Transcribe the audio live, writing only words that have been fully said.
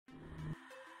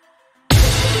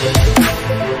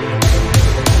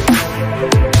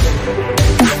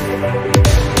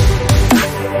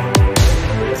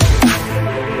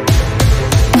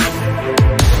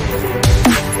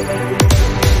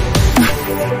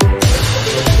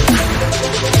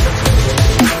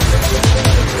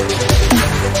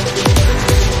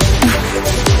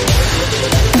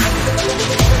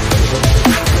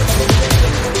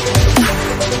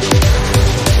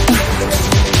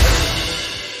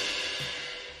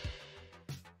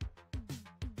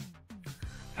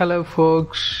Hello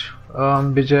folks,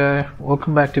 I'm Vijay.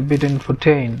 Welcome back to Bit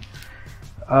Infotain.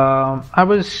 I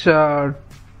was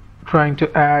trying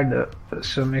to add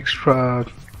some extra,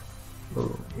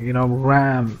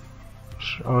 RAM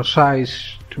or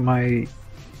size to my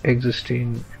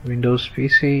existing Windows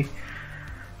PC,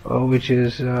 which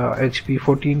is HP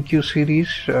 14q series.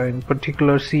 In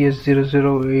particular,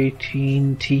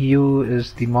 CS0018TU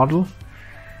is the model.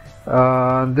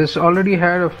 This already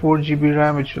had a 4 GB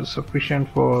RAM, which was sufficient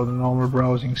for normal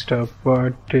browsing stuff,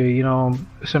 but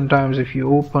sometimes if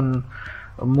you open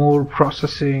more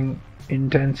processing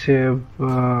intensive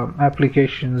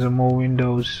applications or more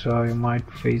windows, you might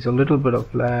face a little bit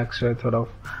of lag. So I thought of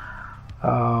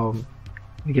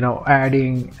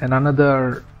adding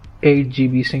another 8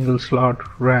 GB single slot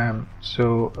RAM.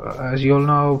 So as you all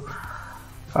know,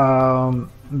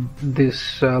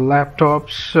 these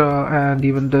laptops and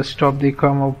even desktop, they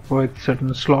come up with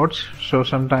certain slots. So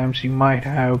sometimes you might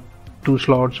have 2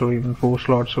 slots or even 4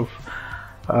 slots of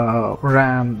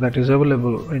RAM that is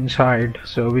available inside,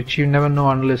 so which you never know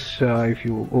unless if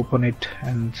you open it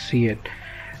and see it.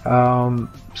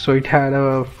 So it had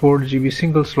a 4 GB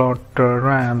single slot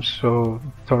RAM, so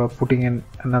thought of putting in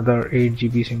another 8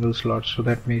 GB single slot, so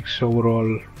that makes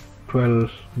overall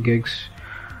 12 gigs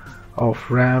of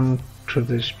RAM to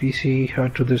this PC,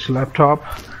 to this laptop.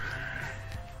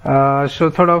 So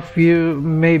thought of you,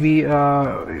 maybe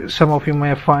some of you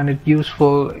may find it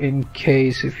useful in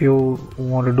case if you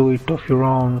want to do it of your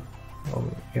own,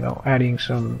 adding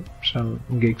some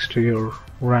gigs to your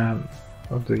RAM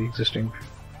of the existing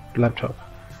laptop.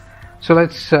 So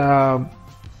let's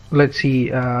see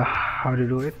how to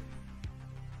do it.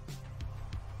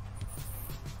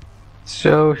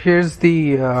 So here's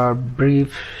the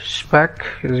brief spec,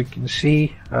 as you can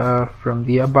see from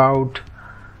the about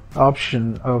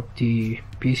option of the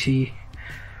PC.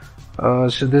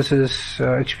 So this is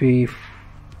HP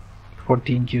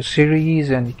 14q series,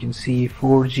 and you can see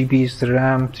 4 GB is the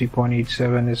RAM,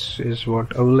 3.87 is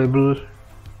what available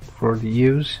for the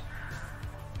use,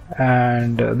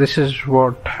 and this is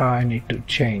what I need to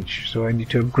change. So I need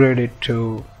to upgrade it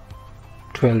to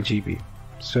 12 GB.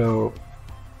 So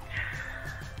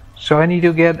I need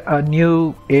to get a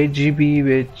new 8 GB,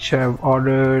 which I've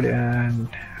ordered, and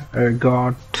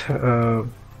got the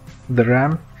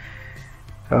RAM.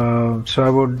 So I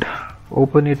would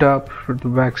open it up. For the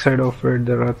back side of it,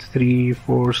 there are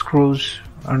 3-4 screws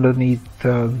underneath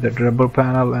that rubber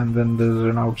panel, and then there's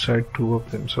an outside 2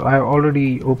 of them. So I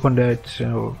already opened it,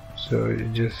 so you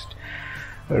just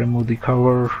remove the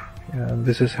cover.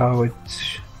 This is how it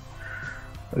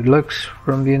looks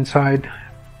from the inside. You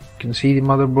can see the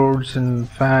motherboards and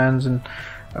fans and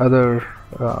other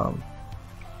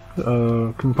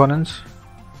components.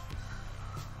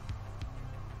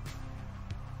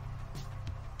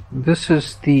 This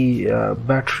is the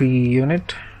battery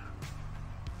unit,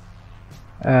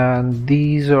 and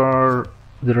these are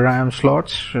the RAM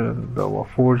slots. There were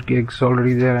 4 gigs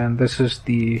already there, and this is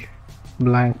the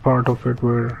blank part of it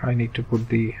where I need to put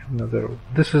the another.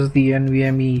 This is the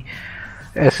NVMe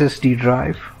SSD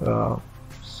drive.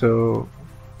 So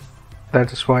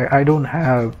that is why I don't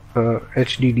have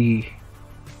HDD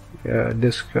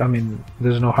disk. I mean,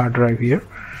 there's no hard drive here,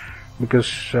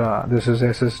 because this is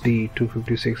SSD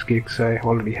 256 gigs I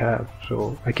already have.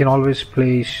 So I can always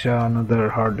place another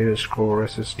hard disk or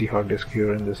SSD hard disk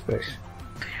here in this place.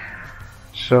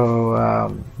 So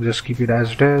just keep it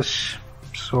as it is.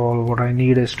 So what I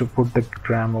need is to put the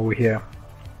RAM over here.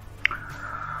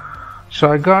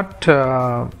 So I got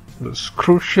this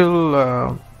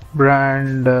Crucial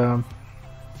brand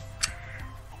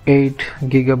 8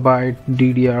 GB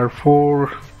DDR4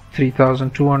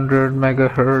 3200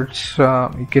 megahertz.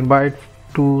 You can buy it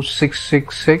to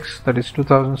 666, that is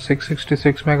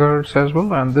 2666 megahertz as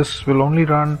well, and this will only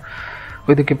run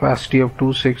with the capacity of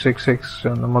 2666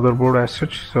 on the motherboard as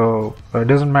such, so it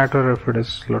doesn't matter if it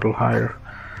is a little higher.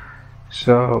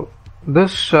 So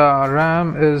this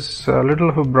RAM is a little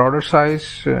of a broader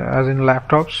size as in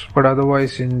laptops, but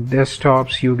otherwise in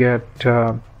desktops you get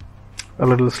a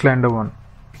little slender one.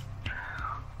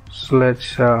 So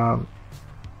let's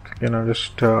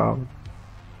just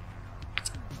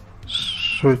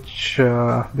switch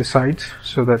the sides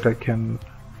so that I can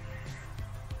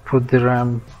put the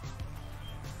RAM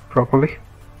properly.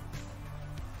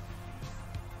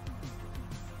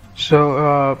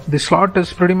 So the slot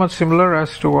is pretty much similar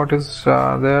as to what is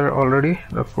there already,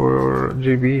 the 4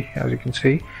 GB, as you can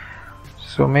see.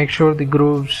 So make sure the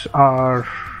grooves are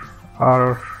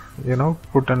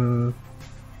put in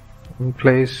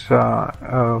place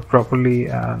properly,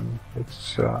 and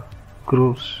it's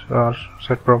grooves are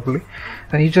set properly.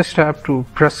 And you just have to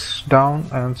press down,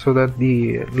 and so that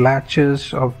the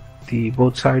latches of the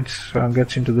both sides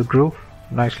gets into the groove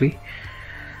nicely.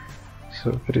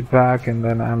 So put it back, and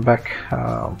then I'm back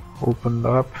opened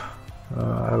up.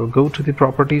 I will go to the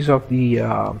properties of the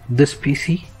this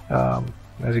PC.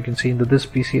 As you can see in the this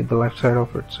PC at the left side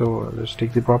of it. So let's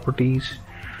take the properties,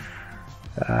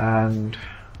 and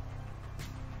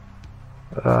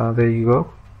there you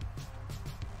go.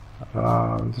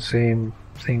 The same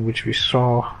thing which we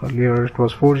saw earlier, it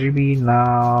was 4 GB.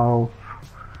 Now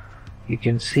you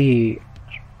can see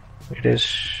it is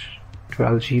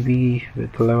 12 GB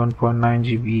with 11.9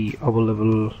 GB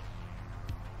available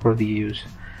for the use,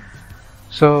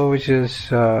 so which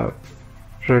is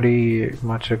pretty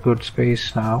much a good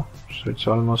space now. So it's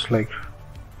almost like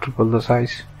triple the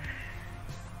size.